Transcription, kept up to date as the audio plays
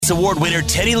Award winner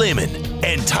Teddy Lehman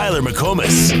and Tyler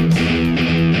McComas.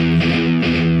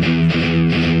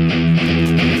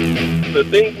 The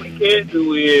thing we can't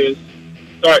do is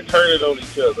start turning on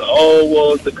each other. Oh,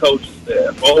 well, it's the coaching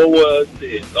staff. Oh, well, it's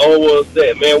this. Oh, well, it's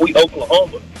that. Man, we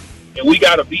Oklahoma. And we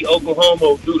got to beat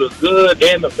Oklahoma through the good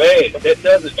and the bad. That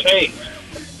doesn't change.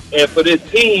 And for this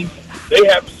team, they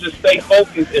have to just stay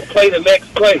focused and play the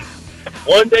next play.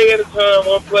 One day at a time,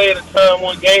 one play at a time,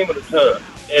 one game at a time.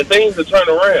 And things will turn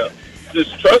around.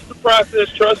 Just trust the process,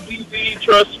 trust BB,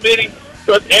 trust Smitty,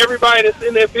 trust everybody that's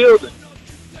in that building.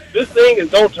 This thing is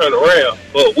going to turn around,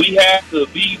 but we have to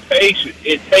be patient.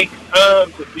 It takes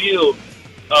time to build.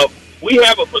 We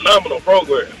have a phenomenal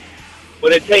program,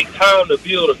 but it takes time to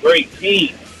build a great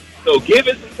team. So give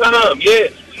it some time.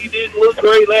 Yes, we didn't look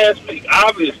great last week,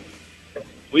 obviously.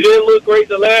 We didn't look great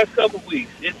the last couple of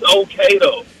weeks. It's okay,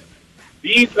 though.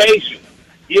 Be patient.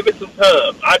 Give it some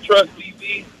time. I trust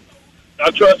BB.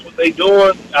 I trust what they're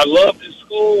doing. I love this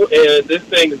school, and this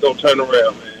thing is going to turn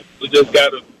around, man. We just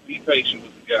got to be patient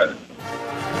with the guys.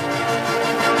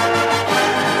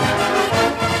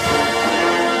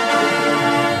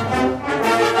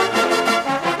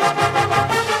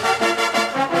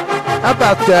 How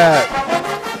about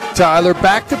that, Tyler?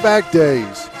 Back-to-back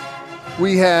days.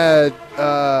 We had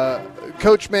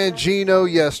Coach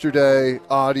Mangino yesterday,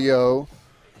 audio,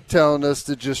 telling us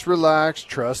to just relax,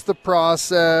 trust the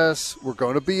process, we're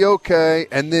going to be okay.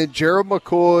 And then Gerald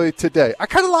McCoy today. I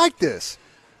kind of like this,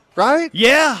 right?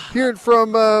 Yeah. Hearing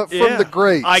from the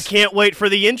greats. I can't wait for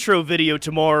the intro video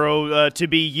tomorrow to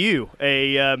be you,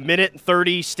 a minute and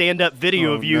 30 stand-up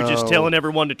video of you just telling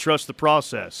everyone to trust the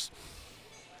process.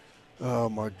 Oh,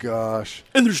 my gosh.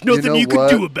 And there's nothing you can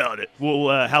do about it.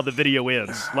 Well, how the video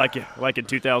ends, like in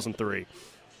 2003.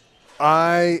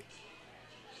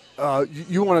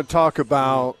 You want to talk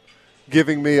about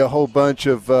giving me a whole bunch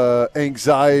of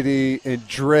anxiety and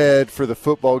dread for the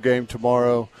football game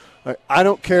tomorrow. I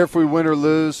don't care if we win or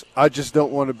lose. I just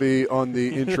don't want to be on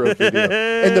the intro video.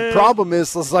 And the problem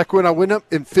is like when I went up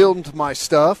and filmed my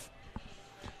stuff,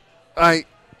 they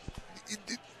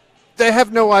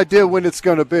have no idea when it's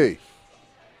going to be.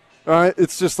 All right?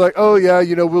 It's just like, oh, yeah,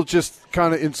 we'll just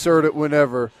kind of insert it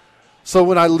whenever. So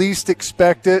when I least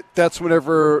expect it, that's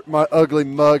whenever my ugly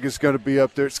mug is going to be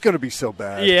up there. It's going to be so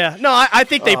bad. Yeah. No, I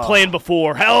think they planned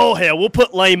before. Hell, we'll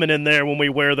put Lehman in there when we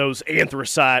wear those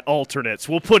anthracite alternates.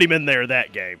 We'll put him in there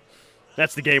that game.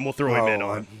 That's the game we'll throw him in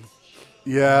on.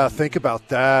 Yeah, think about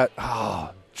that.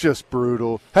 Oh, just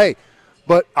brutal. Hey,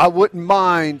 but I wouldn't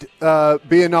mind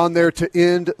being on there to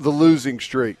end the losing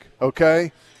streak,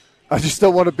 okay? I just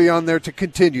don't want to be on there to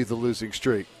continue the losing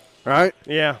streak, right?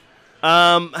 Yeah.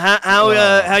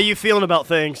 How you feeling about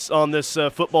things on this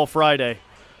Football Friday?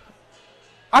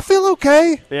 I feel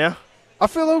okay. Yeah? I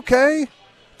feel okay.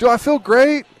 Do I feel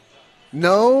great?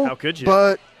 No. How could you?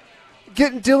 But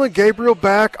getting Dylan Gabriel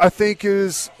back, I think,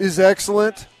 is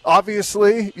excellent.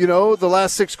 Obviously, the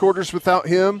last 6 quarters without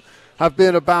him have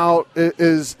been about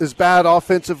as bad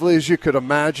offensively as you could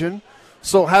imagine.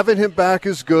 So having him back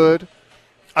is good.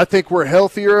 I think we're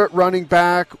healthier at running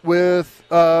back with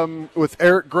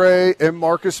Eric Gray and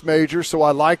Marcus Major, so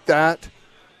I like that.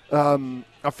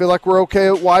 I feel like we're okay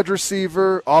at wide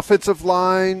receiver, offensive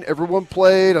line. Everyone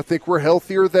played. I think we're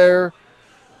healthier there.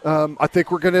 I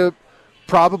think we're going to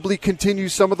probably continue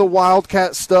some of the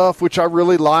Wildcat stuff, which I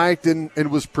really liked and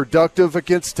was productive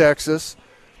against Texas.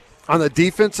 On the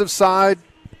defensive side,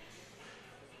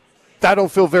 that don't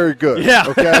feel very good. Yeah.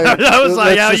 Okay? I was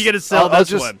like, how are you going to sell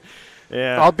this one?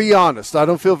 Yeah. I'll be honest. I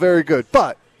don't feel very good.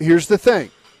 But here's the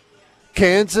thing.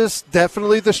 Kansas,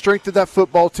 definitely the strength of that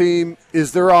football team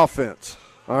is their offense.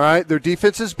 All right? Their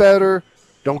defense is better.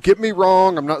 Don't get me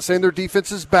wrong. I'm not saying their defense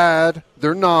is bad.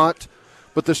 They're not.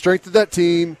 But the strength of that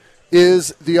team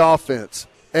is the offense.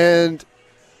 And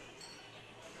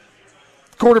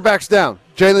quarterback's down.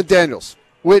 Jalen Daniels,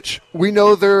 which we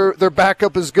know their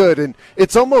backup is good. And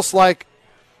it's almost like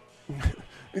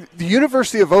the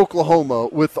University of Oklahoma,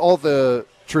 with all the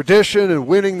tradition and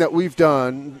winning that we've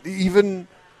done, even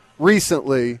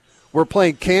recently, we're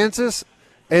playing Kansas,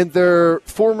 and their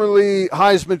formerly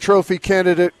Heisman Trophy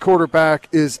candidate quarterback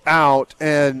is out.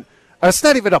 And that's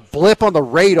not even a blip on the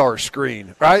radar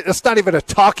screen, right? That's not even a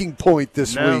talking point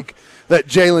this week that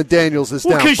Jalen Daniels is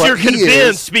down. Well, because you're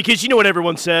convinced, because you know what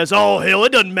everyone says, oh, hell,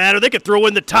 it doesn't matter. They could throw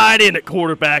in the tight end at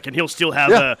quarterback, and he'll still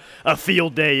have a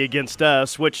field day against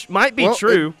us, which might be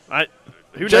true.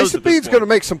 Who knows? Jason Bede's going to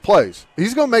make some plays.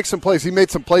 He's going to make some plays. He made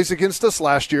some plays against us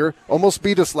last year, almost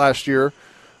beat us last year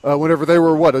whenever they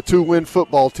were, a 2-win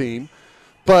football team.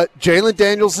 But Jalen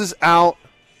Daniels is out.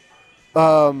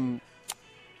 I'm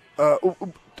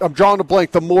drawing a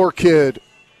blank. The Moore kid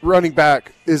running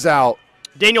back is out.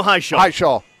 Daniel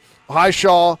Highshaw.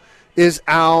 Highshaw is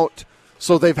out.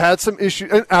 So they've had some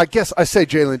issues. And I guess I say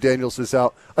Jalen Daniels is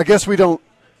out. I guess we don't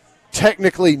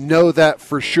technically know that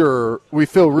for sure. We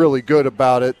feel really good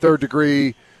about it. Third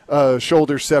degree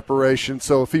shoulder separation.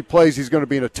 So if he plays, he's going to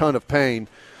be in a ton of pain.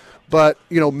 But,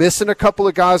 missing a couple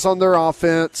of guys on their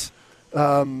offense,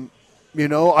 I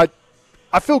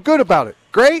feel good about it.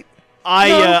 Great?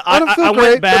 I don't feel great,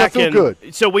 went back but I feel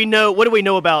good. So we know. What do we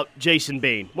know about Jason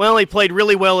Bean? Well, he played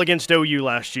really well against OU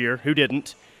last year. Who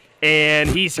didn't? And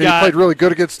he played really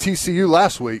good against TCU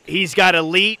last week. He's got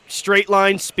elite straight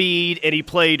line speed, and he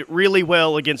played really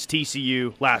well against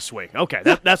TCU last week. Okay,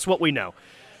 that's what we know.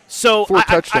 So 4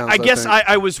 touchdowns, I guess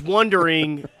I was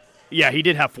wondering. Yeah, he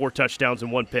did have 4 touchdowns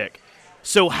and 1 pick.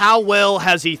 So how well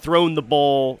has he thrown the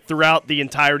ball throughout the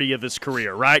entirety of his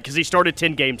career, right? Because he started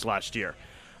 10 games last year.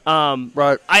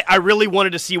 Right. I really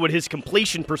wanted to see what his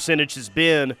completion percentage has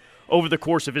been over the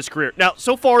course of his career. Now,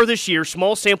 so far this year,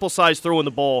 small sample size throwing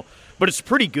the ball, but it's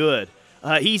pretty good.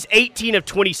 He's 18 of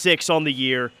 26 on the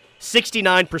year,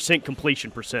 69%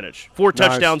 completion percentage, 4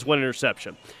 touchdowns, 1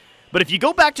 interception. But if you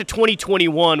go back to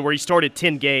 2021, where he started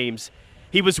 10 games,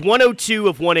 he was 102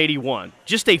 of 181,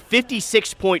 just a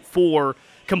 56.4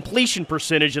 completion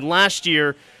percentage, and last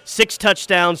year, 6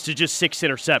 touchdowns to just 6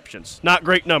 interceptions. Not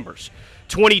great numbers.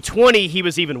 2020, he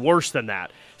was even worse than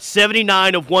that.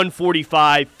 79 of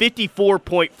 145,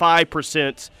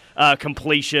 54.5%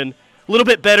 completion. A little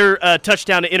bit better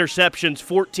touchdown to interceptions,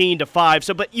 14 to 5.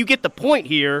 So, but you get the point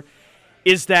here,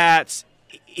 is that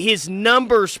his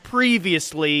numbers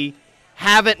previously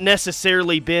haven't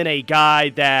necessarily been a guy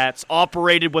that's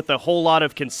operated with a whole lot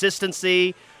of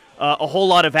consistency, a whole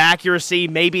lot of accuracy.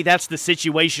 Maybe that's the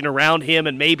situation around him,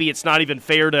 and maybe it's not even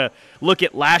fair to look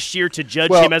at last year to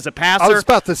judge him as a passer. I was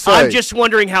about to say. I'm just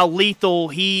wondering how lethal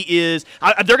he is.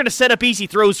 They're going to set up easy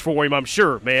throws for him, I'm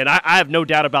sure, man. I have no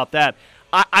doubt about that.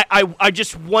 I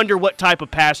just wonder what type of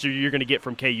passer you're going to get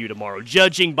from KU tomorrow,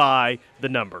 judging by the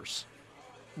numbers.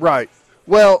 Right.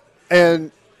 Well,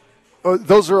 and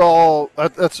those are all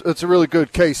that's a really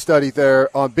good case study there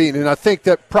on Bean, and I think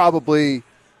that probably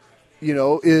 –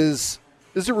 is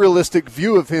a realistic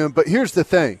view of him. But here's the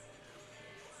thing.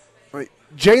 Right?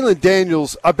 Jalen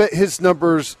Daniels, I bet his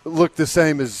numbers look the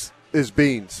same as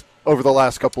Bean's over the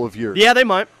last couple of years. Yeah, they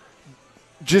might.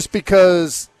 Just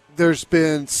because there's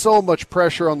been so much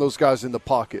pressure on those guys in the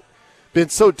pocket. Been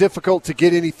so difficult to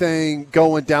get anything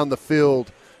going down the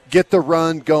field, get the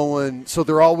run going, so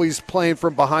they're always playing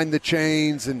from behind the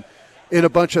chains and in a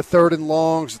bunch of 3rd and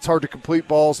longs. It's hard to complete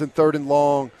balls in 3rd and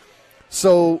long.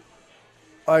 So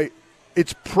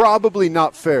it's probably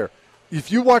not fair.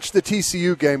 If you watch the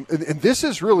TCU game, and this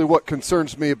is really what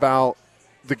concerns me about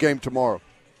the game tomorrow,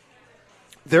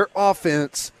 their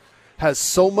offense has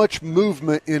so much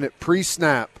movement in it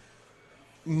pre-snap.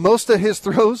 Most of his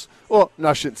throws, well, no,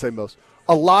 I shouldn't say most.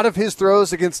 A lot of his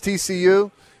throws against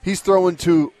TCU, he's throwing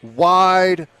to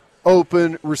wide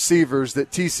open receivers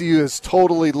that TCU has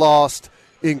totally lost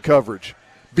in coverage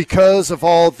because of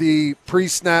all the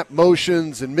pre-snap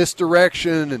motions and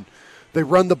misdirection, and they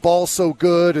run the ball so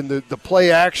good, and the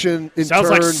play action in sounds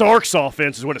turn. Like Sark's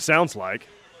offense is what it sounds like.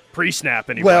 Pre-snap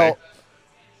anyway. Well,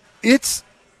 it's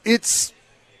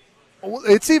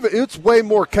way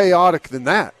more chaotic than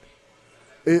that.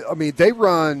 They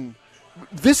run.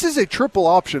 This is a triple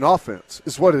option offense,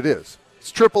 is what it is.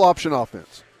 It's triple option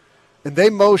offense. And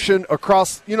they motion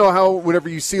across, you know how whenever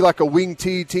you see like a wing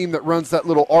T team that runs that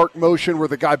little arc motion where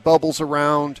the guy bubbles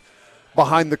around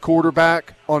behind the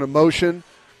quarterback on a motion,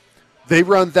 they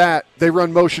run that. They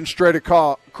run motion straight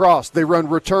across. They run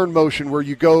return motion where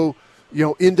you go,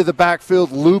 into the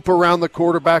backfield, loop around the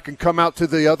quarterback and come out to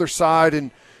the other side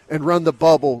and run the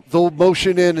bubble. They'll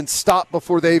motion in and stop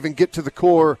before they even get to the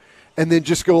core and then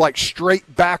just go like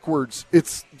straight backwards.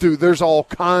 There's all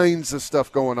kinds of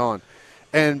stuff going on.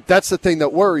 And that's the thing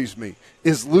that worries me,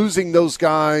 is losing those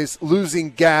guys, losing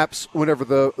gaps whenever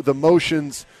the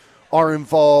motions are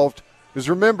involved. Because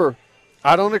remember,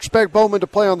 I don't expect Bowman to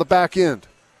play on the back end,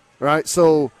 right?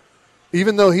 So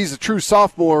even though he's a true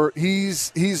sophomore,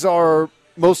 he's our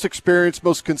most experienced,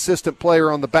 most consistent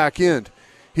player on the back end.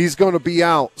 He's going to be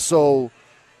out. So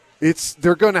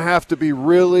they're going to have to be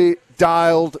really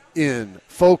dialed in,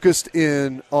 focused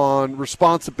in on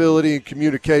responsibility and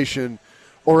communication,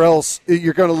 or else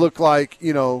you're going to look like,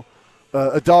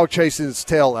 a dog chasing its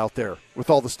tail out there with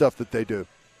all the stuff that they do.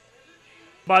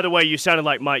 By the way, you sounded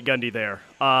like Mike Gundy there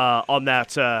on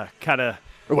that kind of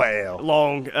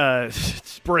long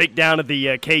breakdown of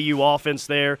the KU offense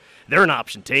there. They're an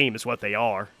option team is what they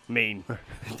are.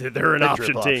 They're an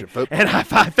option team. And I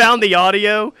found the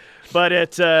audio But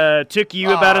it took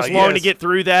you about as long to yes. get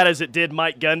through that as it did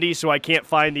Mike Gundy, so I can't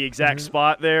find the exact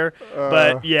spot there.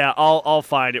 But, yeah, I'll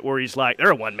find it where he's like,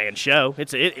 they're a one-man show.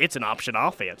 It's an option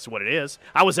offense, what it is.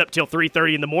 I was up till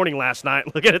 3:30 in the morning last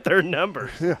night looking at their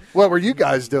numbers. Yeah. What were you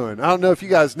guys doing? I don't know if you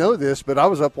guys know this, but I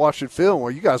was up watching film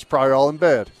while you guys were probably all in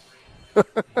bed.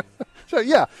 So,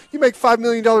 yeah, you make $5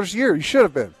 million a year. You should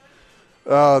have been.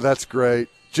 Oh, that's great.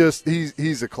 Just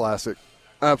he's a classic.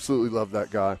 Absolutely love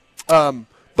that guy.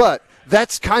 But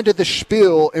that's kind of the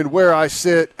spiel and where I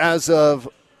sit as of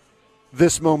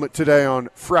this moment today on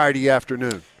Friday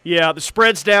afternoon. Yeah, the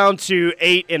spread's down to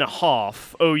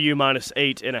 8.5. OU minus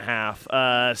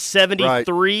 8.5.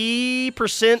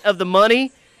 73% of the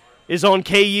money is on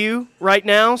KU right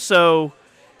now. So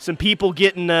some people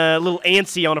getting a little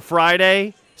antsy on a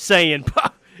Friday, saying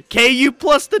KU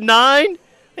plus the 9.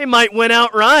 They might win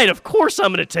outright. Of course,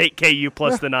 I'm going to take KU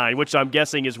plus the 9, which I'm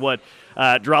guessing is what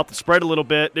dropped the spread a little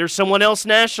bit. There's someone else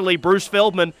nationally, Bruce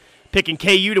Feldman, picking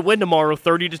KU to win tomorrow,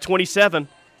 30-27.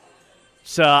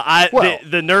 So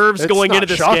the nerves going into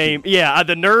this game,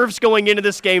 the nerves going into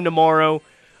this game tomorrow,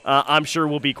 I'm sure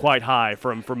will be quite high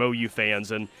from OU fans,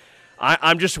 and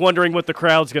I'm just wondering what the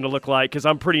crowd's going to look like because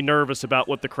I'm pretty nervous about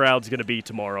what the crowd's going to be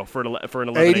tomorrow for an 11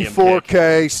 a.m.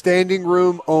 84K, standing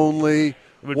room only.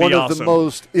 One of the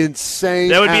most insane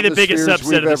That would be the biggest atmospheres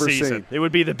upset of we've the ever season. seen. It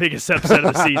would be the biggest upset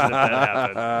of the season if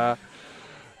that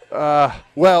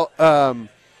happened.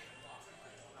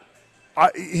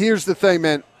 Here's the thing,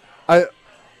 man. I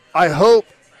hope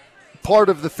part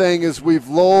of the thing is we've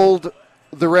lulled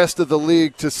the rest of the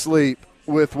league to sleep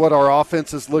with what our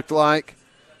offense has looked like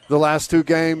the last two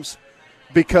games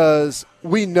because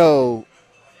we know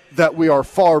that we are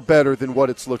far better than what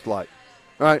it's looked like.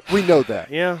 All right? We know that.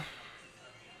 Yeah.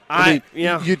 I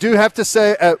mean, you do have to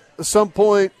say at some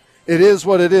point it is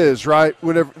what it is, right?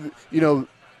 Whenever,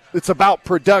 it's about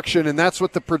production, and that's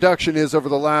what the production is over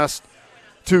the last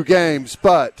two games.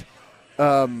 But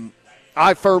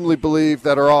I firmly believe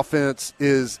that our offense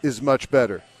is much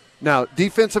better. Now,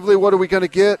 defensively, what are we going to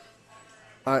get?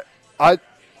 I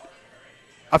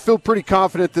feel pretty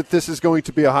confident that this is going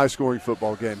to be a high-scoring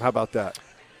football game. How about that?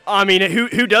 I mean,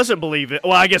 who doesn't believe it?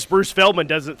 Well, I guess Bruce Feldman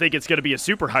doesn't think it's going to be a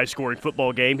super high-scoring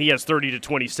football game. He has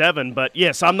 30-27. But,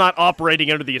 yes, I'm not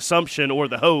operating under the assumption or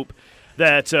the hope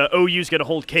that OU is going to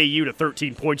hold KU to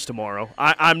 13 points tomorrow.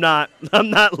 I'm not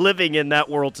living in that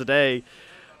world today.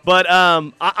 But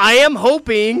I am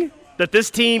hoping that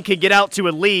this team can get out to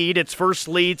a lead, its first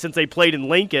lead since they played in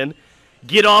Lincoln,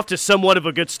 get off to somewhat of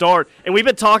a good start. And we've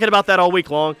been talking about that all week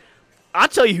long. I'll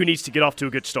tell you who needs to get off to a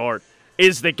good start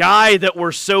is the guy that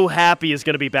we're so happy is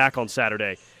going to be back on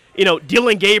Saturday.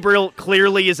 Dylan Gabriel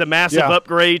clearly is a massive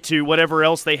upgrade to whatever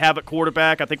else they have at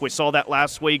quarterback. I think we saw that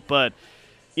last week. But,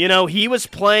 he was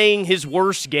playing his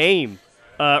worst game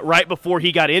right before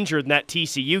he got injured in that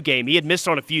TCU game. He had missed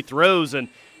on a few throws, and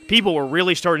people were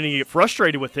really starting to get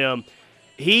frustrated with him.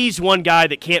 He's one guy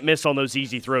that can't miss on those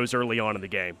easy throws early on in the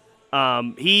game.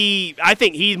 I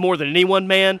think he's more than anyone,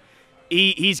 man.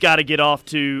 He's got to get off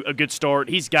to a good start.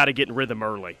 He's got to get in rhythm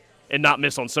early and not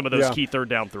miss on some of those key third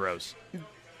down throws.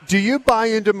 Do you buy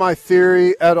into my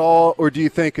theory at all, or do you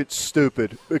think it's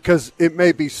stupid? Because it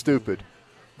may be stupid.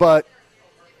 But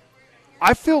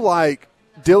I feel like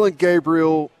Dylan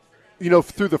Gabriel,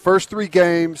 through the first three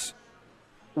games,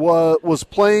 was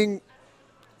playing,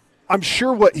 I'm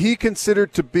sure, what he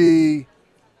considered to be,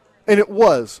 and it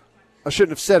was, I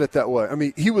shouldn't have said it that way. I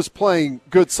mean, he was playing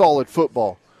good, solid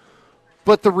football.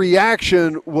 But the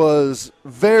reaction was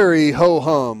very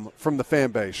ho-hum from the fan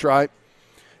base, right?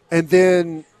 And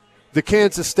then the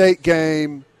Kansas State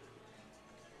game,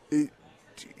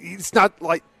 it's not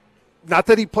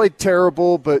that he played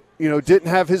terrible, but, didn't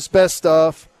have his best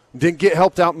stuff, didn't get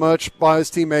helped out much by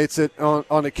his teammates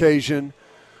on occasion.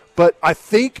 But I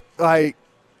think, the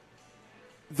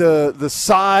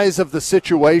size of the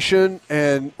situation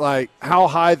and, how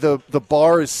high the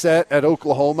bar is set at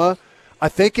Oklahoma – I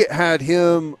think it had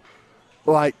him,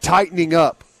 tightening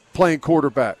up playing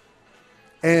quarterback.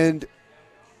 And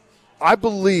I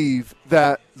believe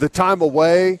that the time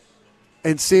away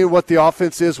and seeing what the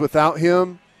offense is without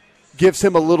him gives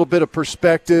him a little bit of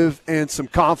perspective and some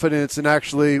confidence in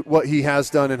actually what he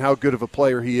has done and how good of a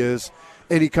player he is.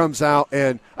 And he comes out,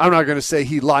 and I'm not going to say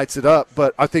he lights it up,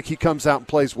 but I think he comes out and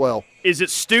plays well. Is it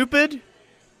stupid?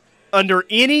 Under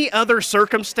any other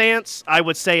circumstance, I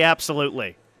would say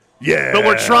absolutely. Yeah. But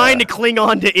we're trying to cling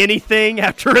on to anything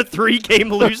after a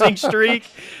 3-game losing streak.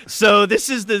 So this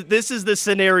is the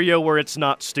scenario where it's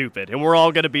not stupid. And we're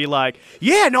all going to be like,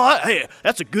 hey,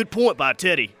 that's a good point by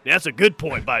Teddy. That's a good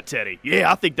point by Teddy.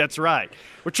 Yeah, I think that's right.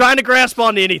 We're trying to grasp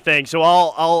onto anything, so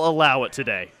I'll allow it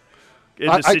today. in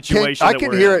the situation. I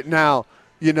can hear it now.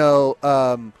 You know,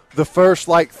 the first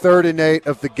 3rd and 8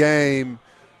 of the game,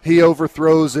 he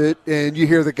overthrows it, and you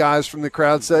hear the guys from the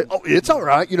crowd say, "Oh, it's all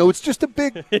right. You know, it's just a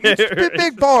big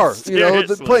bar. You know,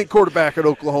 playing quarterback at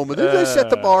Oklahoma, they set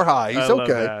the bar high. He's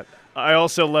okay." That. I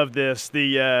also love this.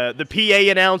 The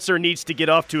PA announcer needs to get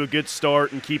off to a good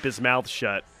start and keep his mouth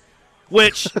shut,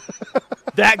 which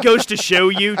that goes to show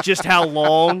you just how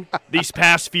long these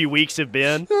past few weeks have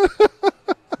been.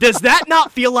 Does that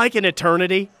not feel like an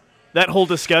eternity, that whole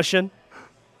discussion?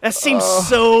 That seems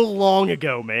so long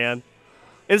ago, man.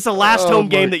 It's the last home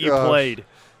game that you played.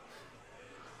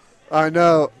 I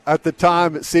know. At the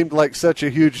time, it seemed like such a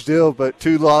huge deal, but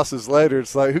 2 losses later,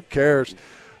 it's like, who cares?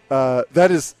 I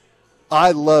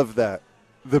love that.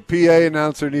 The PA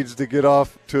announcer needs to get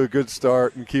off to a good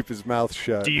start and keep his mouth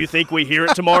shut. Do you think we hear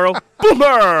it tomorrow?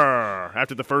 Boomer!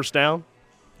 After the first down?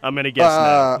 I'm going to guess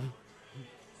no.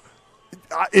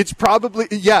 It's probably,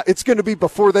 it's going to be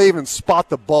before they even spot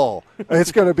the ball.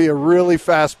 It's going to be a really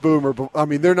fast boomer. I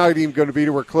mean, they're not even going to be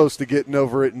anywhere close to getting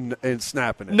over it and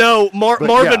snapping it. No,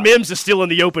 Marvin Mims is still in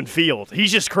the open field.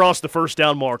 He's just crossed the first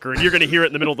down marker, and you're going to hear it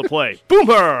in the middle of the play.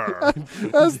 Boomer!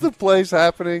 As the play's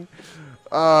happening.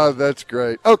 That's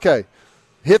great. Okay.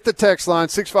 Hit the text line,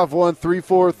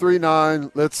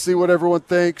 651-3439. Let's see what everyone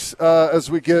thinks as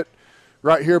we get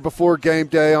right here before game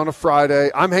day on a Friday.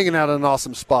 I'm hanging out in an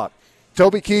awesome spot.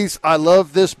 Toby Keith's, I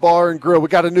love this bar and grill. We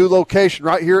got a new location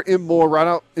right here in Moore, right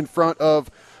out in front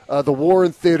of the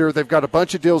Warren Theater. They've got a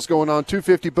bunch of deals going on,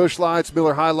 $2.50 Busch Lights,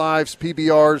 Miller High Lifes,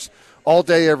 PBRs, all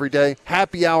day, every day.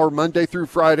 Happy hour Monday through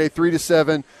Friday, 3 to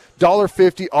 7,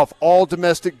 $1.50 off all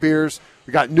domestic beers.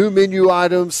 We got new menu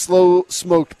items, slow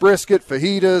smoked brisket,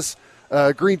 fajitas,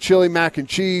 green chili, mac and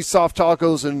cheese, soft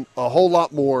tacos, and a whole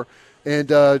lot more. And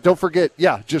don't forget,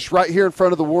 just right here in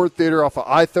front of the Warren Theater off of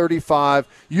I-35.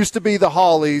 Used to be the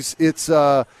Hollies. It's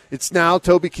now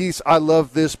Toby Keith's I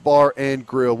Love This Bar and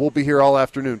Grill. We'll be here all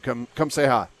afternoon. Come say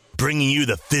hi. Bringing you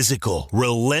the physical,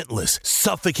 relentless,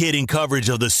 suffocating coverage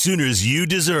of the Sooners you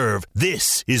deserve.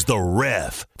 This is The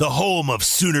Ref, the home of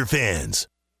Sooner fans.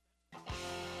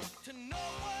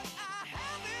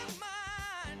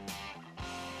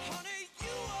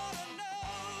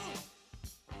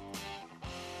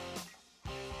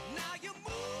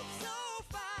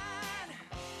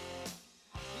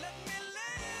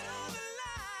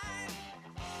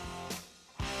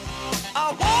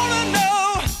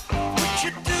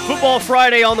 Football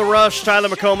Friday on the Rush. Tyler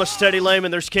McComas, Teddy Lehman.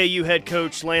 There's KU head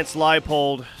coach Lance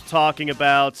Leipold talking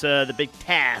about the big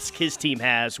task his team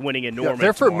has winning in Norman.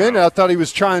 There for a minute, I thought he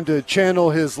was trying to channel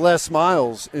his Les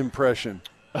Miles impression.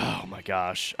 Oh my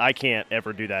gosh, I can't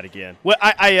ever do that again. Well,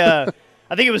 I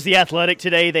think it was The Athletic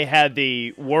today. They had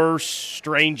the worst,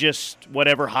 strangest,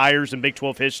 whatever hires in Big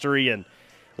 12 history, and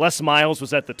Les Miles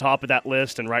was at the top of that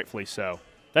list, and rightfully so.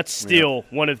 That's still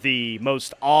one of the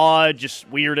most odd, just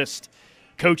weirdest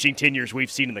coaching tenures we've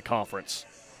seen in the conference.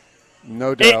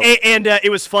 No doubt. And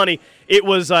it was funny. It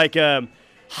was like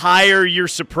hire, you're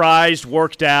surprised,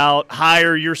 worked out.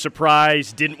 Hire, you're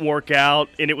surprised, didn't work out.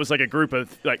 And it was like a group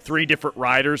of 3 different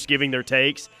writers giving their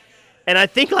takes. And I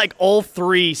think all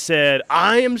 3 said,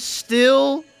 I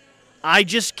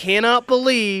just cannot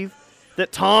believe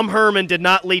that Tom Herman did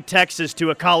not lead Texas to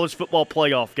a college football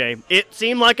playoff game. It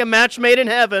seemed like a match made in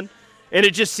heaven. And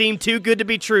it just seemed too good to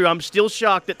be true. I'm still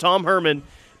shocked that Tom Herman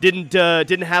didn't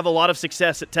have a lot of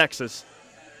success at Texas.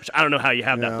 Which I don't know how you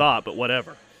have that thought, but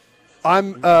whatever. I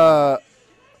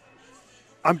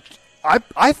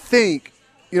think,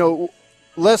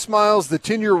 Les Miles, the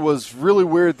tenure was really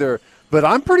weird there, but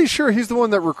I'm pretty sure he's the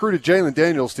one that recruited Jalen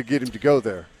Daniels to get him to go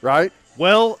there, right?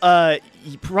 Well,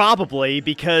 probably,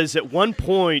 because at one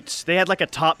point they had a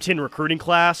top 10 recruiting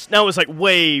class. Now it was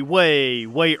way, way,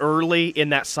 way early in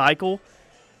that cycle.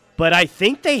 But I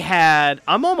think they had,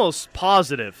 I'm almost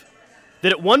positive,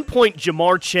 that at one point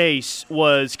Jamar Chase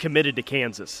was committed to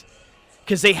Kansas.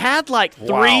 Because they had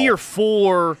 3 or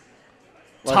 4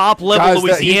 top-level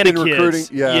Louisiana kids.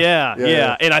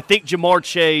 Yeah. And I think Jamar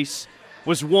Chase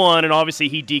was one, and obviously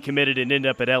he decommitted and ended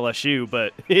up at LSU.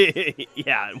 But,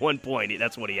 at one point,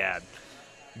 that's what he had.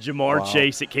 Jamar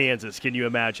Chase at Kansas. Can you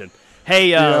imagine?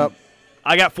 Hey,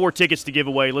 I got 4 tickets to give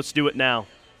away. Let's do it now.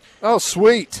 Oh,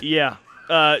 sweet. Yeah.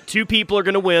 2 people are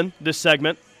going to win this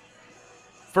segment.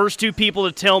 First 2 people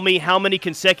to tell me how many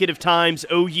consecutive times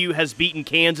OU has beaten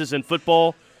Kansas in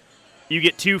football, you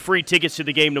get 2 free tickets to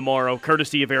the game tomorrow,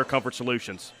 courtesy of Air Comfort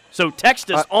Solutions. So text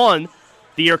us on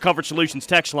the Air Comfort Solutions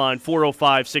text line,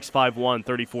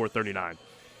 405-651-3439.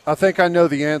 I think I know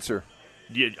the answer.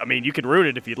 You can ruin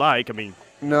it if you'd like. No,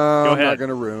 go ahead. I'm not going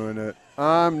to ruin it.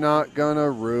 I'm not going to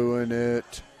ruin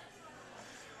it.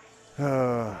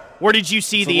 Where did you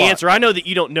see the answer? I know that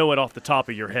you don't know it off the top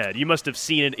of your head. You must have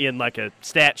seen it in like a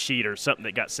stat sheet or something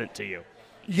that got sent to you.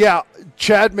 Yeah,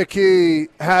 Chad McKee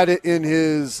had it in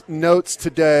his notes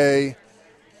today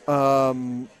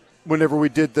whenever we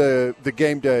did the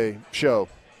game day show.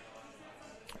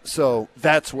 So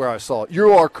that's where I saw it.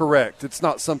 You are correct. It's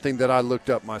not something that I looked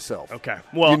up myself. Okay.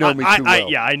 Well, you know me too well.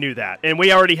 Yeah, I knew that. And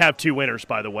we already have 2 winners,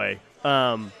 by the way.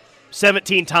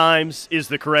 17 times is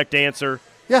the correct answer.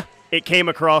 Yeah. It came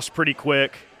across pretty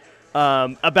quick.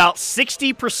 About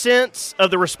 60%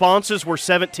 of the responses were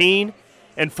 17,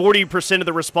 and 40% of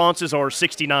the responses are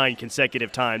 69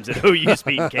 consecutive times that OU's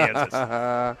beaten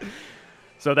Kansas.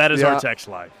 So that is our text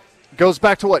line. Goes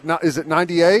back to what? Is it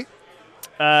 98?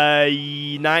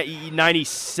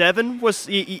 97 was,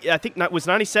 I think, was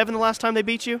 97 the last time they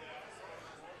beat you?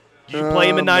 Did you play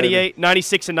him in 98?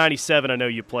 96 and 97, I know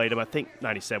you played him. I think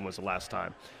 97 was the last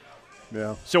time.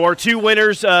 Yeah. So our 2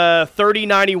 winners,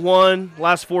 30-91,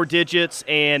 last 4 digits,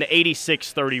 and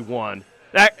 86-31.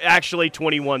 Actually,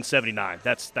 21-79.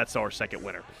 That's our second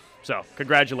winner. So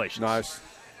congratulations. Nice.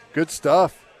 Good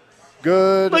stuff.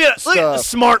 Good stuff. Look at the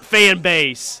smart fan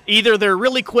base. Either they're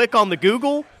really quick on the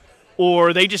Google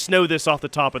or they just know this off the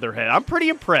top of their head. I'm pretty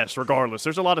impressed regardless.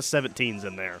 There's a lot of 17s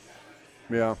in there.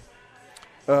 Yeah.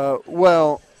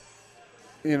 Well,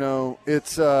 you know,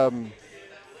 it's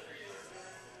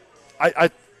I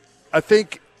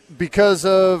think because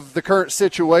of the current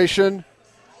situation,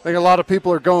 I think a lot of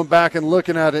people are going back and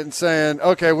looking at it and saying,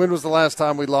 okay, when was the last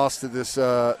time we lost to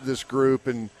this group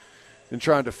and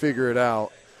trying to figure it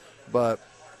out. But,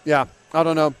 yeah, I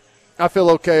don't know. I feel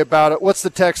okay about it. What's the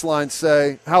text line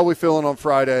say? How are we feeling on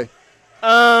Friday?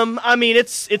 I mean,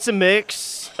 it's a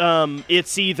mix.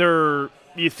 It's either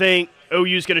you think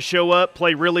OU's going to show up,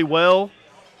 play really well,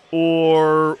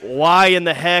 or why in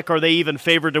the heck are they even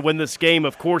favored to win this game?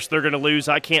 Of course they're going to lose.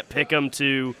 I can't pick them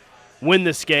to win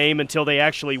this game until they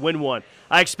actually win one.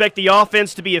 I expect the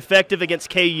offense to be effective against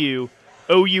KU.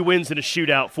 OU wins in a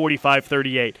shootout,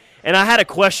 45-38. And I had a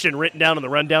question written down on the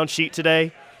rundown sheet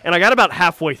today, and I got about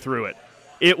halfway through it.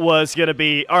 It was going to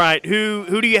be, all right,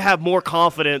 who do you have more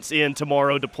confidence in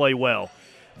tomorrow to play well?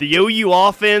 The OU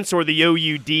offense or the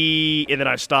OUD? And then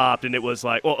I stopped, and it was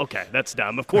like, well, okay, that's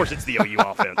dumb. Of course it's the OU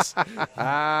offense.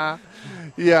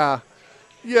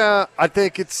 Yeah. I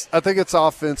think it's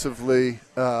offensively.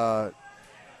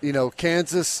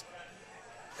 Kansas.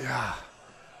 Yeah,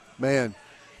 man,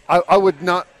 I would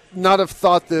not have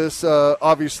thought this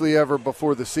obviously ever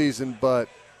before the season, but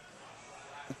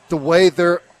the way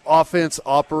their offense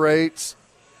operates,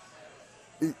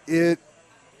 it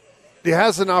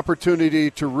has an opportunity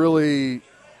to really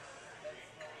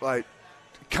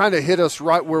kind of hit us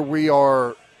right where we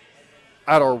are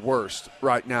at our worst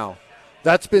right now.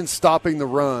 That's been stopping the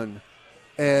run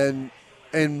and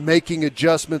making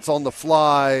adjustments on the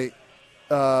fly,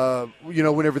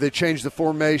 whenever they change the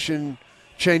formation,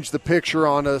 change the picture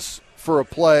on us for a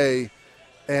play,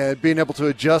 and being able to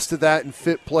adjust to that and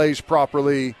fit plays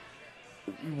properly.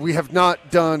 We have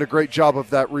not done a great job of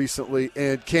that recently,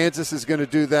 and Kansas is going to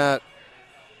do that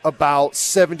about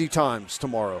 70 times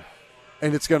tomorrow.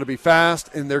 And it's going to be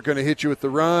fast, and they're going to hit you with the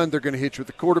run. They're going to hit you with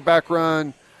the quarterback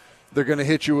run. They're going to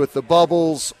hit you with the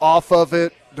bubbles off of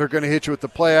it. They're going to hit you with the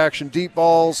play-action deep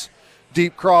balls,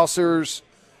 deep crossers.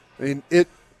 I mean,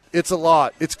 it's a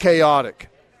lot. It's chaotic.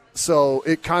 So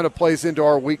it kind of plays into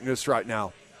our weakness right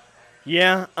now.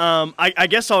 Yeah, I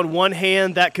guess on one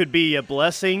hand that could be a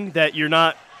blessing that you're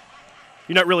not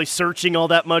really searching all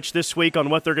that much this week on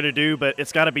what they're going to do, but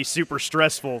it's got to be super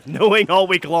stressful knowing all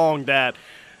week long that,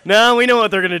 no, we know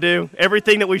what they're going to do.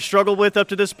 Everything that we've struggled with up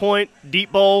to this point,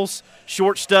 deep balls,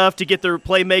 short stuff to get their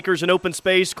playmakers in open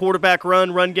space, quarterback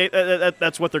run game,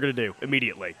 that's what they're going to do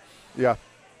immediately. Yeah.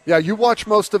 Yeah, you watch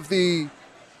most of the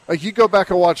you go back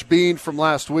and watch Bean from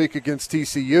last week against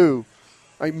TCU.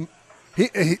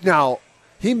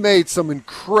 He made some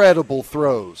incredible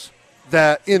throws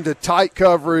that into tight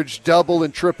coverage, double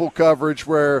and triple coverage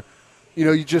where,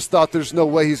 you just thought there's no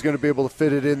way he's going to be able to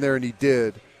fit it in there, and he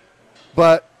did.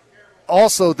 But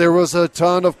also there was a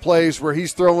ton of plays where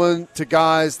he's throwing to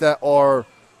guys that are,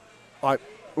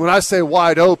 when I say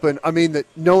wide open, I mean that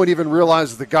no one even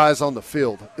realizes the guys on the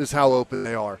field is how open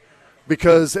they are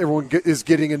because everyone is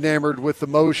getting enamored with the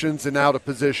motions and out of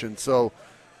position. So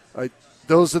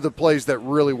those are the plays that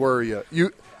really worry you.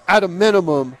 You, at a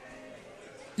minimum,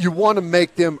 you want to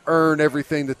make them earn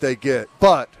everything that they get.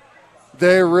 But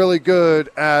they're really good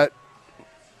at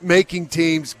making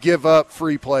teams give up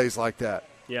free plays like that.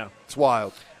 Yeah. It's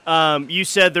wild. You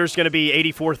said there's going to be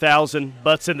 84,000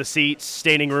 butts in the seats,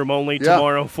 standing room only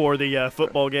tomorrow for the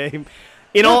football game.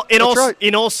 In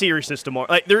right. all seriousness, tomorrow,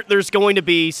 like there's going to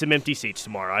be some empty seats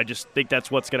tomorrow. I just think that's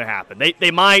what's going to happen.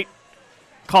 They might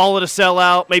call it a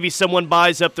sellout. Maybe someone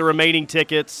buys up the remaining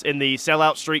tickets and the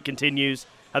sellout streak continues.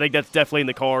 I think that's definitely in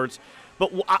the cards.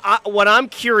 But what I'm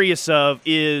curious of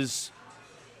is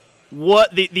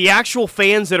what the actual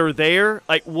fans that are there,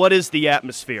 like, what is the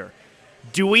atmosphere?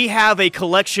 Do we have a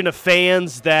collection of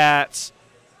fans that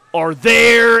are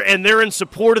there and they're in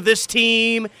support of this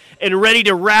team and ready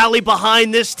to rally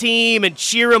behind this team and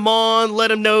cheer them on, let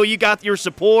them know you got your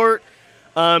support?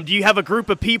 Do you have a group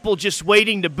of people just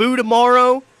waiting to boo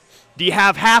tomorrow? Do you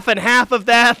have half and half of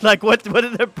that? Like, what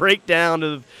did the breakdown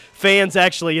of fans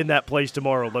actually in that place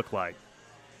tomorrow look like?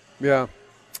 Yeah.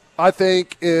 I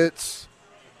think it's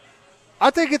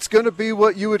going to be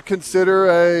what you would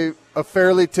consider a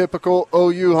fairly typical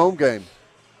OU home game,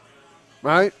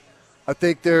 right? I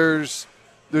think there's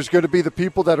going to be the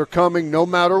people that are coming no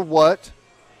matter what.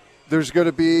 There's going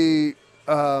to be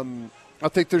I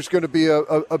think there's going to be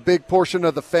a big portion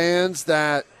of the fans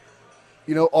that,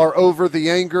 are over the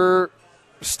anger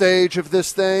stage of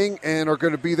this thing and are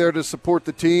going to be there to support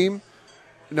the team.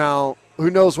 Now, who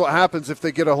knows what happens if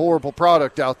they get a horrible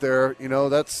product out there?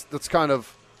 That's kind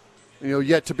of,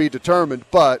 yet to be determined.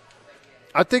 But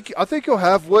I think you'll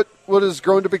have what is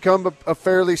going to become a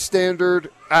fairly standard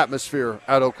atmosphere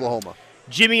at Oklahoma.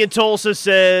 Jimmy in Tulsa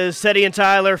says, Teddy and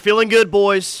Tyler, feeling good,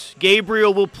 boys.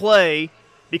 Gabriel will play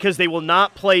because they will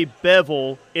not play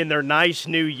Bevel in their nice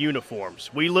new uniforms.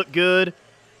 We look good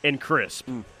and crisp.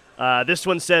 This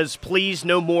one says, please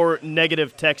no more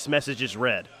negative text messages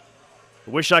read.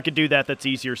 Wish I could do that. That's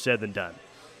easier said than done.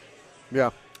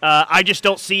 Yeah. I just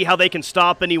don't see how they can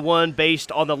stop anyone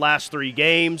based on the last 3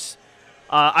 games.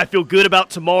 I feel good about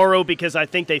tomorrow because I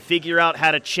think they figure out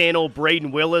how to channel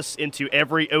Braden Willis into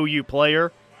every OU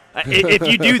player. If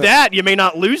you do that, you may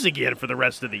not lose again for the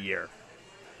rest of the year.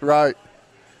 Right.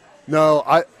 No,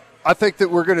 I think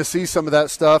that we're going to see some of that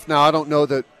stuff. Now, I don't know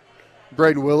that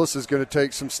Braden Willis is going to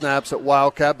take some snaps at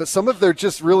Wildcat, but some of their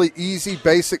just really easy,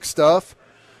 basic stuff,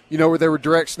 where they were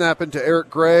direct snapping to Eric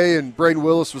Gray and Braden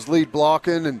Willis was lead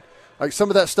blocking, and like some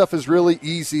of that stuff is really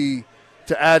easy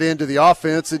to add into the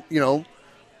offense.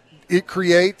 It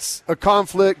creates a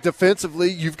conflict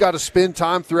defensively. You've got to spend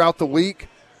time throughout the week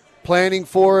planning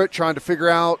for it, trying to figure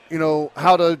out,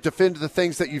 how to defend the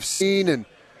things that you've seen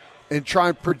and try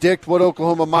and predict what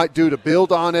Oklahoma might do to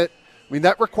build on it. I mean,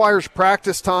 that requires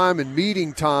practice time and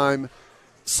meeting time.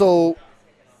 So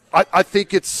I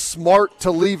think it's smart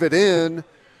to leave it in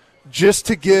just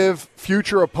to give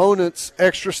future opponents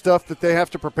extra stuff that they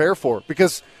have to prepare for.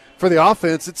 Because for the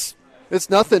offense, it's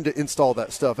nothing to install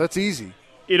that stuff. That's easy.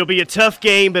 It'll be a tough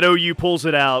game, but OU pulls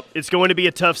it out. It's going to be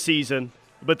a tough season,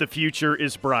 but the future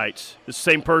is bright. The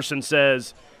same person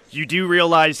says, you do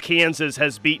realize Kansas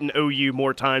has beaten OU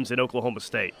more times than Oklahoma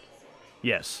State.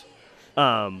 Yes.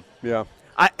 Yeah.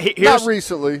 Not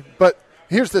recently, but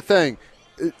here's the thing.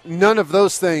 None of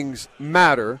those things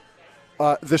matter.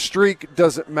 The streak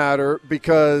doesn't matter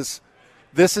because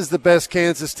this is the best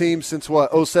Kansas team since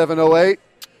what, 07, 08?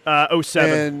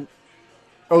 07.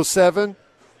 And 07.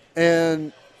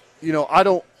 And,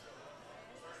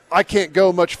 I can't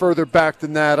go much further back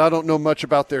than that. I don't know much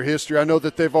about their history. I know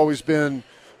that they've always been,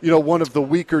 one of the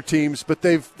weaker teams, but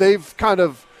they've kind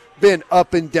of been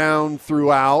up and down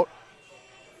throughout.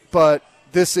 But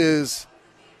this is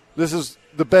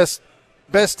the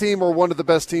best team or one of the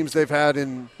best teams they've had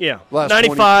in last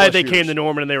 95 they years. came to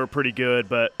Norman and they were pretty good,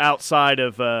 but outside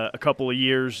of a couple of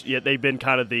years, they've been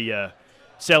kind of the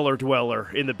cellar dweller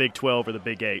in the Big 12 or the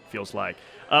Big 8, feels like.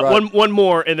 Right. One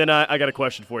more, and then I got a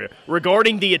question for you.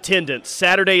 Regarding the attendance,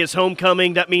 Saturday is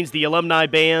homecoming. That means the alumni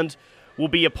band will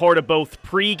be a part of both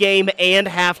pregame and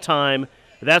halftime.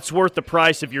 That's worth the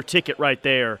price of your ticket right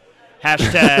there.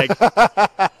 Hashtag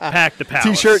Pack the Palace.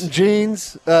 T-shirt and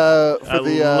jeans for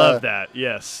the love that,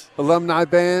 yes. Alumni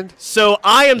band. So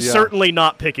I am certainly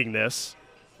not picking this,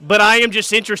 but I am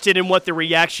just interested in what the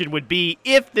reaction would be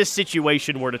if this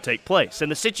situation were to take place.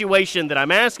 And the situation that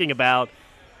I'm asking about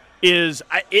is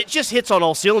it just hits on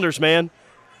all cylinders, man.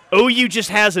 OU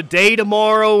just has a day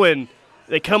tomorrow, and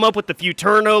they come up with a few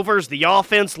turnovers. The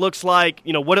offense looks like,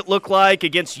 what it looked like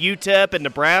against UTEP and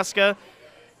Nebraska.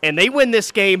 And they win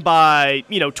this game by,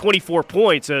 24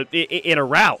 points in a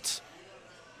rout.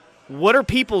 What are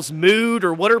people's mood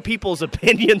or what are people's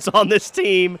opinions on this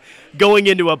team going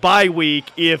into a bye week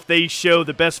if they show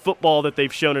the best football that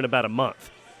they've shown in about a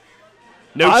month?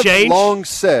 No change?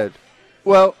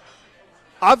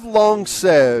 I've long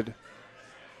said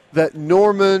that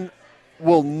Norman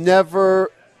will never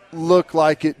look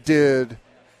like it did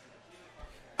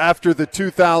after the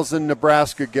 2000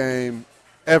 Nebraska game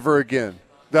ever again.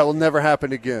 that will never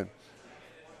happen again.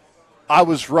 I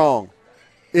was wrong.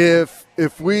 If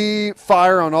we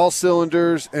fire on all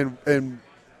cylinders and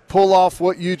pull off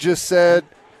what you just said,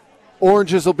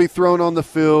 oranges will be thrown on the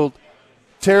field,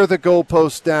 tear the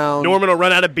goalpost down. Norman will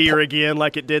run out of beer again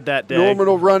like it did that day. Norman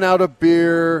will run out of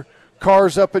beer.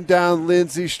 Cars up and down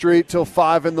Lindsay Street till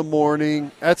 5 in the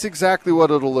morning. That's exactly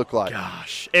what it'll look like.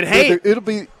 Gosh. And hey, it'll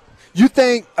be. You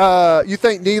think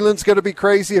Neyland's going to be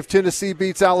crazy if Tennessee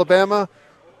beats Alabama?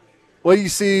 Well, you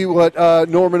see what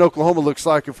Norman, Oklahoma looks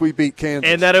like if we beat Kansas.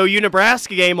 And that OU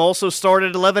Nebraska game also started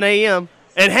at 11 a.m.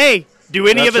 And hey, do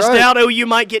any of us doubt OU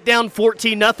might get down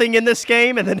 14-0 in this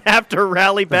game and then have to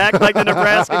rally back like the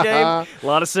Nebraska game? A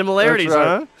lot of similarities,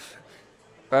 huh?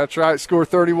 That's right. Score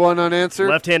 31 unanswered.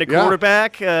 Left-handed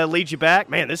quarterback leads you back.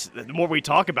 Man, the more we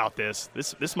talk about this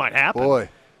might happen. Boy,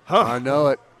 I know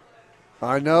it.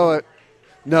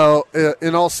 No,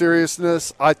 in all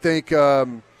seriousness, I think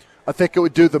it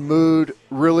would do the mood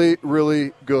really,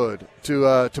 really good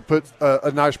to put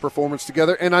a nice performance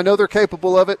together. And I know they're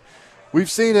capable of it.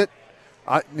 We've seen it.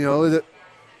 It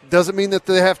doesn't mean that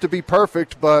they have to be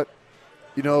perfect, but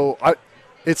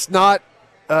it's not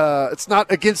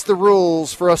against the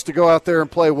rules for us to go out there and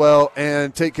play well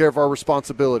and take care of our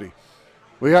responsibility.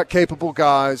 We got capable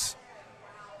guys.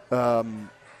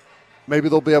 Maybe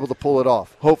they'll be able to pull it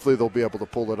off. Hopefully they'll be able to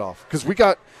pull it off because we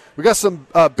got some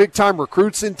big-time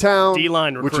recruits in town,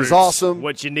 D-line recruits, which is awesome.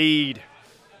 What you need.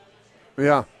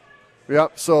 Yeah.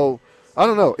 So I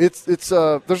don't know. It's there's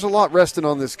a lot resting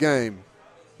on this game.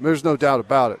 There's no doubt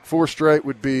about it. 4 straight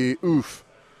would be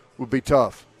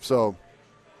tough. So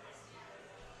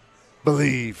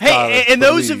believe. Hey, Tyler, and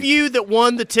those of you that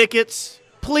won the tickets,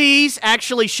 please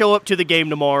actually show up to the game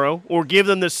tomorrow or give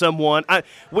them to someone.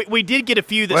 We did get a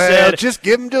few that said. Just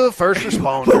give them to a first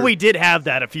responder. Well, we did have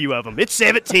that, a few of them. It's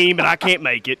 17, but I can't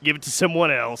make it. Give it to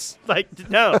someone else.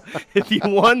 No. If you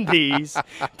won these,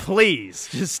 please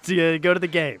just go to the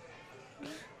game.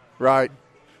 Right.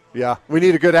 Yeah. We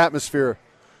need a good atmosphere.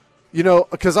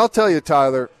 Because I'll tell you,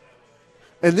 Tyler,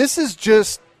 and this is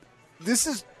just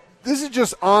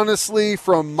honestly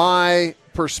from my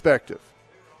perspective.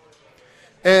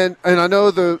 And I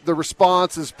know the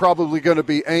response is probably going to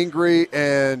be angry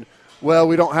and, well,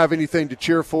 we don't have anything to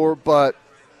cheer for, but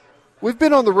we've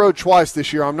been on the road twice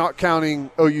this year. I'm not counting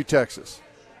OU Texas.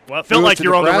 Well, it felt like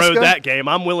you're on the road that game.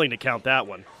 I'm willing to count that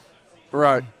one.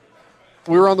 Right.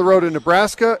 We were on the road in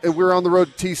Nebraska, and we were on the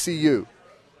road to TCU.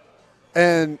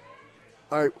 And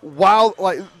while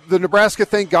the Nebraska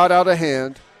thing got out of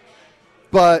hand,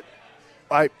 but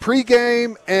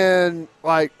pregame and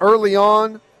early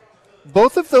on,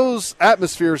 both of those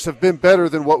atmospheres have been better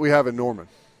than what we have in Norman,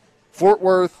 Fort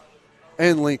Worth,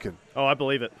 and Lincoln. Oh, I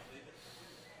believe it.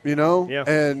 Yeah.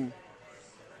 And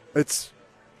it's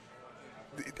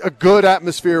a good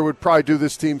atmosphere would probably do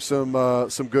this team some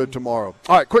good tomorrow.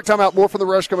 All right, quick timeout. More from the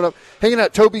Rush coming up. Hanging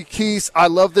out Toby Keith's I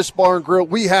Love This Bar and Grill.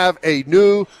 We have a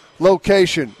new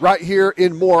location right here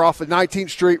in Moore off of 19th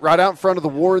Street, right out in front of the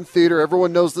Warren Theater.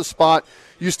 Everyone knows the spot.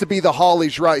 Used to be the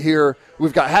Hollies right here.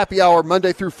 We've got happy hour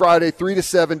Monday through Friday, 3 to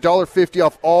 7, $1.50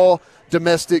 off all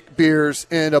domestic beers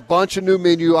and a bunch of new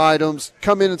menu items.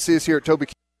 Come in and see us here at Toby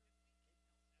Keith.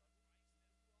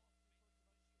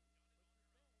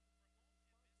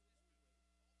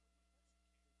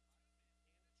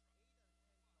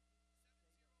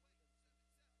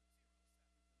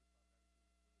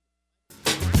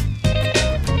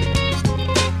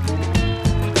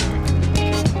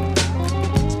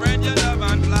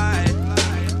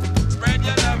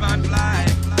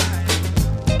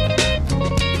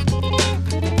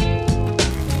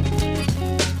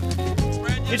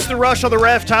 It's the Rush on the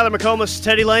Ref. Tyler McComas,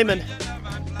 Teddy Lehman.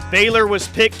 Baylor was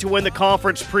picked to win the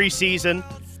conference preseason.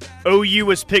 OU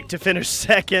was picked to finish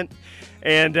second.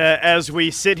 And as we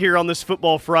sit here on this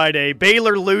Football Friday,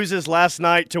 Baylor loses last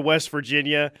night to West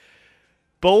Virginia.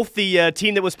 Both the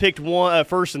team that was picked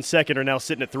first and second are now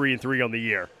sitting at 3-3 on the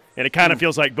year. And it kind of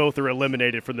feels like both are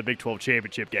eliminated from the Big 12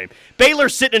 championship game.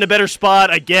 Baylor's sitting in a better spot,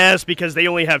 I guess, because they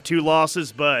only have 2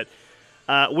 losses, but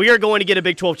we are going to get a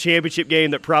Big 12 championship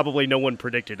game that probably no one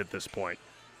predicted at this point.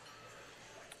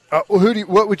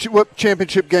 What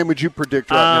championship game would you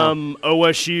predict right now?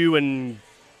 OSU and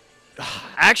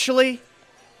actually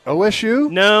OSU?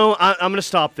 No, I'm going to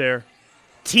stop there.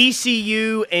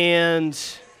 TCU and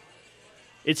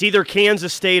it's either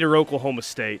Kansas State or Oklahoma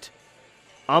State.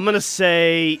 I'm going to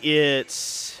say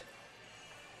it's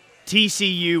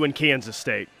TCU and Kansas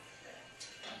State.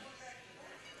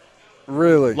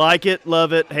 Really? Like it,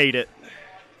 love it, hate it.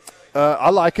 I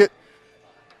like it.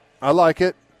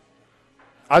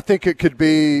 I think it could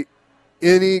be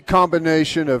any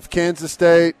combination of Kansas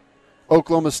State,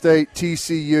 Oklahoma State,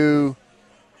 TCU,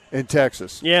 and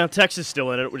Texas. Yeah, Texas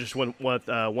still in it. We just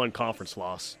one conference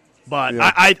loss. But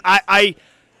Yeah.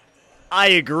 I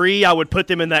agree. I would put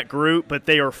them in that group, but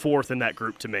they are fourth in that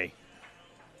group to me.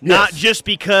 Not just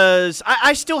because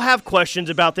I still have questions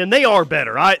about them. They are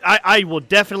better. I will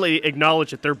definitely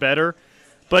acknowledge that they're better,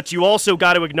 but you also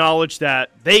got to acknowledge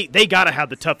that they got to have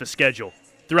the toughest schedule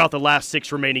throughout the last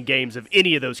 6 remaining games of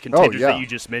any of those contenders that you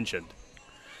just mentioned.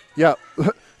 Yeah,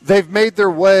 they've made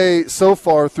their way so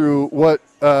far through what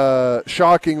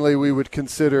shockingly we would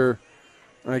consider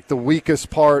like the weakest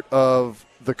part of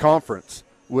the conference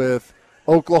with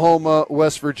Oklahoma,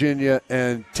 West Virginia,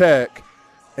 and Tech,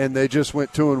 and they just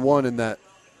went 2-1 in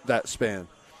that span.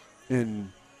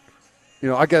 And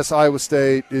I guess Iowa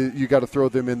State, you got to throw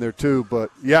them in there too.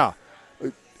 But yeah,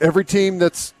 every team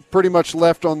that's pretty much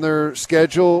left on their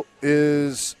schedule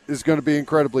is going to be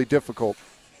incredibly difficult.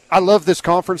 I love this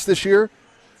conference this year,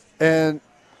 and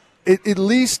at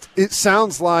least it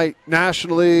sounds like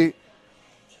nationally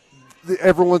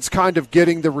everyone's kind of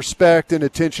getting the respect and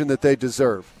attention that they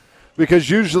deserve. Because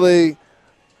usually,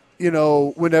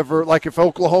 whenever, like if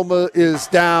Oklahoma is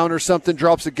down or something,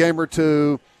 drops a game or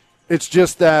two, it's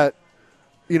just that,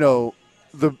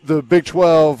 the Big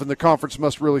 12 and the conference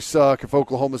must really suck if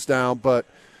Oklahoma's down. But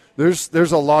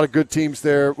there's a lot of good teams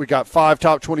there. We got 5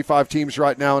 top 25 teams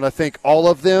right now, and I think all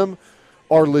of them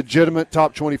are legitimate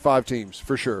top 25 teams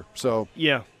for sure. So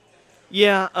yeah.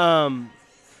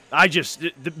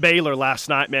 The Baylor last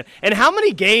night, man. And how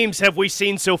many games have we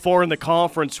seen so far in the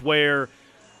conference where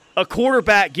a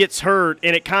quarterback gets hurt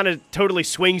and it kind of totally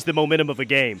swings the momentum of a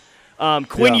game?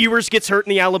 Quinn Ewers gets hurt in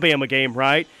the Alabama game,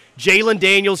 right? Jalen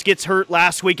Daniels gets hurt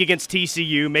last week against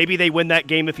TCU. Maybe they win that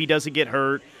game if he doesn't get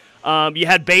hurt. You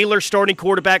had Baylor starting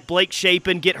quarterback Blake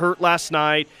Shapen get hurt last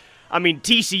night. I mean,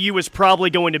 TCU is probably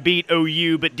going to beat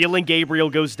OU, but Dylan Gabriel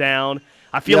goes down.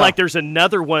 I feel like there's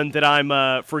another one that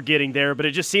I'm forgetting there, but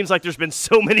it just seems like there's been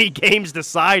so many games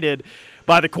decided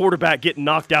by the quarterback getting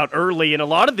knocked out early, and a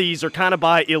lot of these are kind of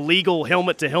by illegal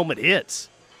helmet-to-helmet hits.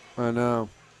 I know.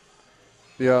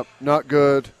 Yeah, not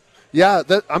good. Yeah,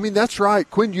 that's right.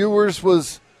 Quinn Ewers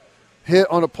was hit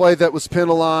on a play that was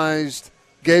penalized.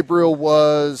 Gabriel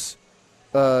was.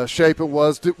 Shapen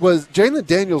was Jalen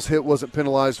Daniels' hit wasn't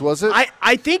penalized, was it?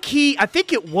 I think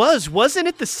it was. Wasn't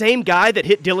it the same guy that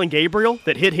hit Dylan Gabriel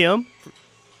that hit him?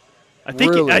 I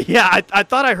think really? I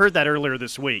thought I heard that earlier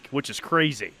this week, which is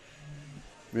crazy.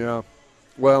 Yeah.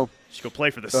 Well, should go play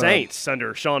for the Saints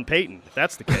under Sean Payton, if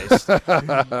that's the case.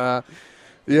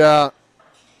 Yeah.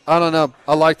 I don't know.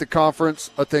 I like the conference.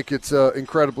 I think it's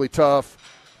incredibly tough.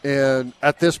 And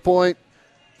at this point,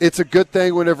 it's a good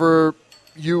thing whenever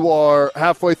you are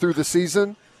halfway through the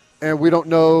season and we don't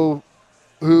know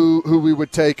who we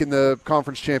would take in the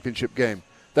conference championship game.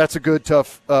 That's a good,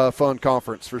 tough, fun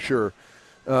conference for sure.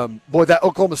 Boy, that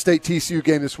Oklahoma State TCU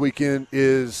game this weekend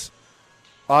is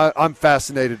I'm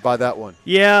fascinated by that one.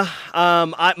 Yeah.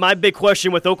 My big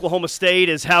question with Oklahoma State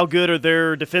is how good are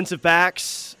their defensive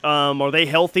backs? Are they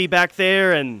healthy back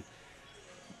there? And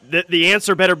the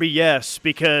answer better be yes,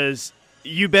 because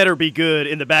you better be good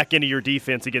in the back end of your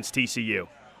defense against TCU.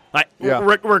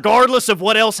 Regardless of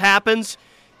what else happens,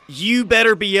 you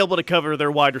better be able to cover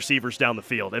their wide receivers down the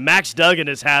field. And Max Duggan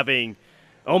is having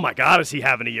 – oh, my God, is he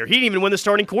having a year. He didn't even win the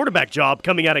starting quarterback job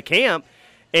coming out of camp,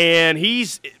 and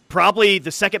he's probably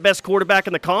the second-best quarterback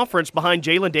in the conference behind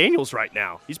Jalen Daniels right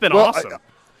now. He's been awesome.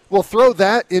 Well, throw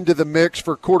that into the mix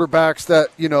for quarterbacks that,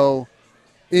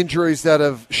 injuries that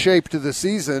have shaped the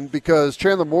season, because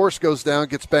Chandler Morris goes down,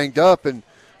 gets banged up, and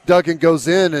Duggan goes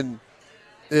in, and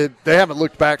they haven't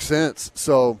looked back since.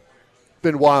 So,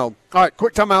 been wild. All right,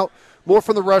 quick timeout. More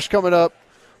from The Rush coming up.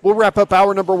 We'll wrap up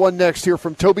hour number 1 next here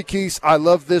from Toby Keith's I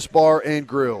Love This Bar and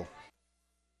Grill.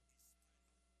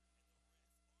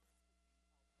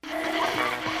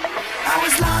 I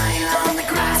was lying on the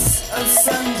grass of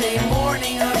Sunday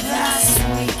morning of last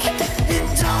week,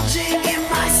 indulging in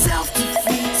my self-defeat.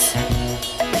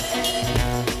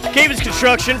 Cavens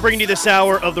Construction bringing you this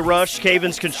hour of The Rush.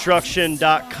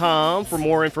 CavensConstruction.com for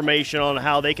more information on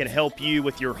how they can help you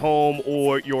with your home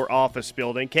or your office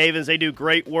building. Cavens, they do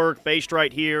great work based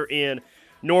right here in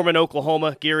Norman,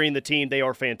 Oklahoma. Gary and the team, they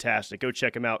are fantastic. Go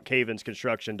check them out,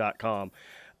 CavensConstruction.com.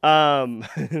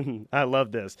 I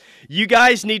love this. You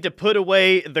guys need to put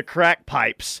away the crack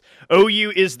pipes.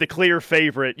 OU is the clear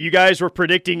favorite. You guys were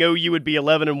predicting OU would be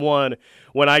 11-1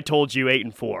 when I told you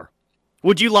 8-4.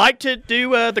 Would you like to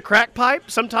do the crack pipe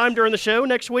sometime during the show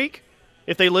next week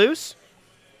if they lose?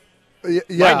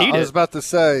 Yeah, I was about to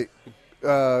say,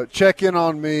 check in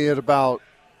on me at about,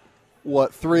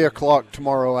 3 o'clock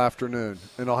tomorrow afternoon,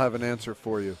 and I'll have an answer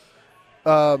for you.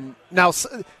 Now,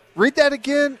 read that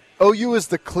again. OU is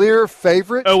the clear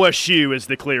favorite? OSU is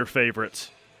the clear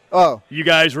favorites. Oh. You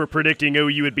guys were predicting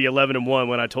OU would be 11-1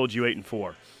 when I told you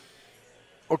 8-4.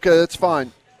 Okay, that's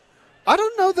fine. I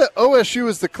don't know that OSU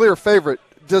is the clear favorite.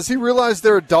 Does he realize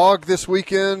they're a dog this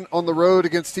weekend on the road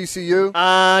against TCU?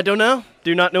 I don't know.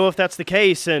 Do not know if that's the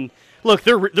case. And look,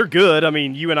 they're good. I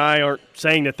mean, you and I aren't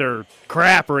saying that they're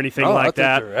crap or anything like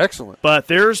that. They're excellent. But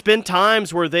there's been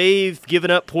times where they've given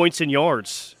up points and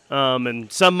yards. And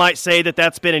some might say that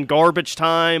that's been in garbage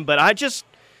time. But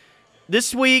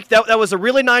this week, that was a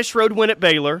really nice road win at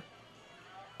Baylor.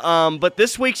 But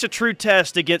this week's a true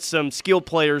test against some skilled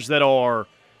players that are,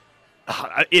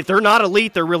 if they're not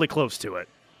elite, they're really close to it.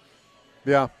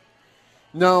 Yeah.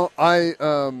 No,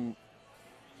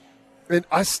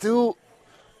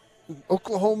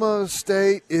 Oklahoma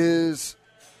State is,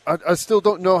 I still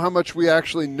don't know how much we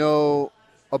actually know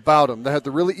about them. They had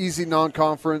the really easy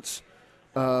non-conference.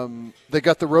 They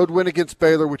got the road win against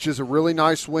Baylor, which is a really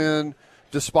nice win.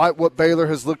 Despite what Baylor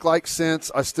has looked like since,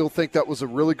 I still think that was a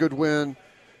really good win.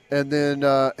 And then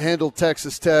handled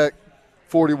Texas Tech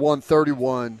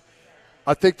 41-31.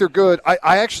 I think they're good.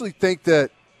 I actually think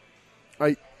that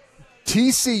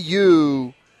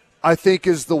TCU, I think,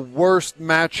 is the worst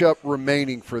matchup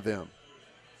remaining for them.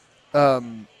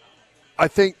 I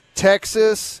think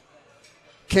Texas,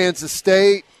 Kansas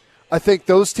State, I think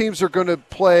those teams are going to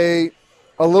play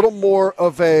a little more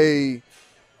of a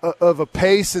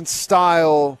pace and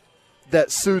style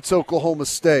that suits Oklahoma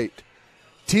State.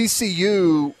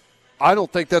 TCU, I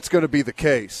don't think that's going to be the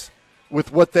case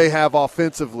with what they have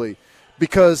offensively,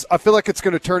 because I feel like it's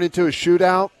going to turn into a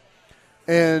shootout.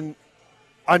 And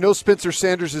I know Spencer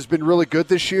Sanders has been really good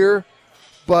this year,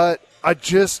 but I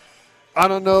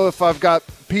don't know if I've got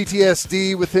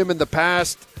PTSD with him in the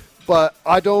past, but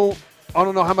I don't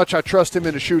know how much I trust him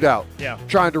in a shootout. Yeah.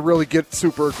 Trying to really get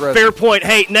super aggressive. Fair point.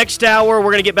 Hey, next hour,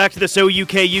 we're going to get back to this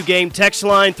OU-KU game. Text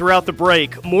line throughout the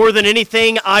break. More than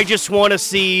anything, I just want to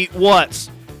see what?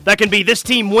 That can be this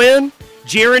team win,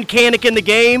 Jaren Kanak in the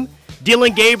game,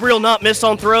 Dillon Gabriel not miss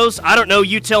on throws. I don't know.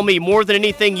 You tell me. More than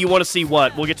anything, you want to see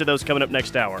what? We'll get to those coming up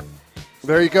next hour.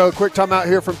 There you go. Quick time out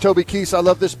here from Toby Keese. I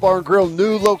love this bar and grill.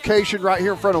 New location right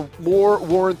here in front of Moore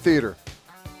Warren Theater.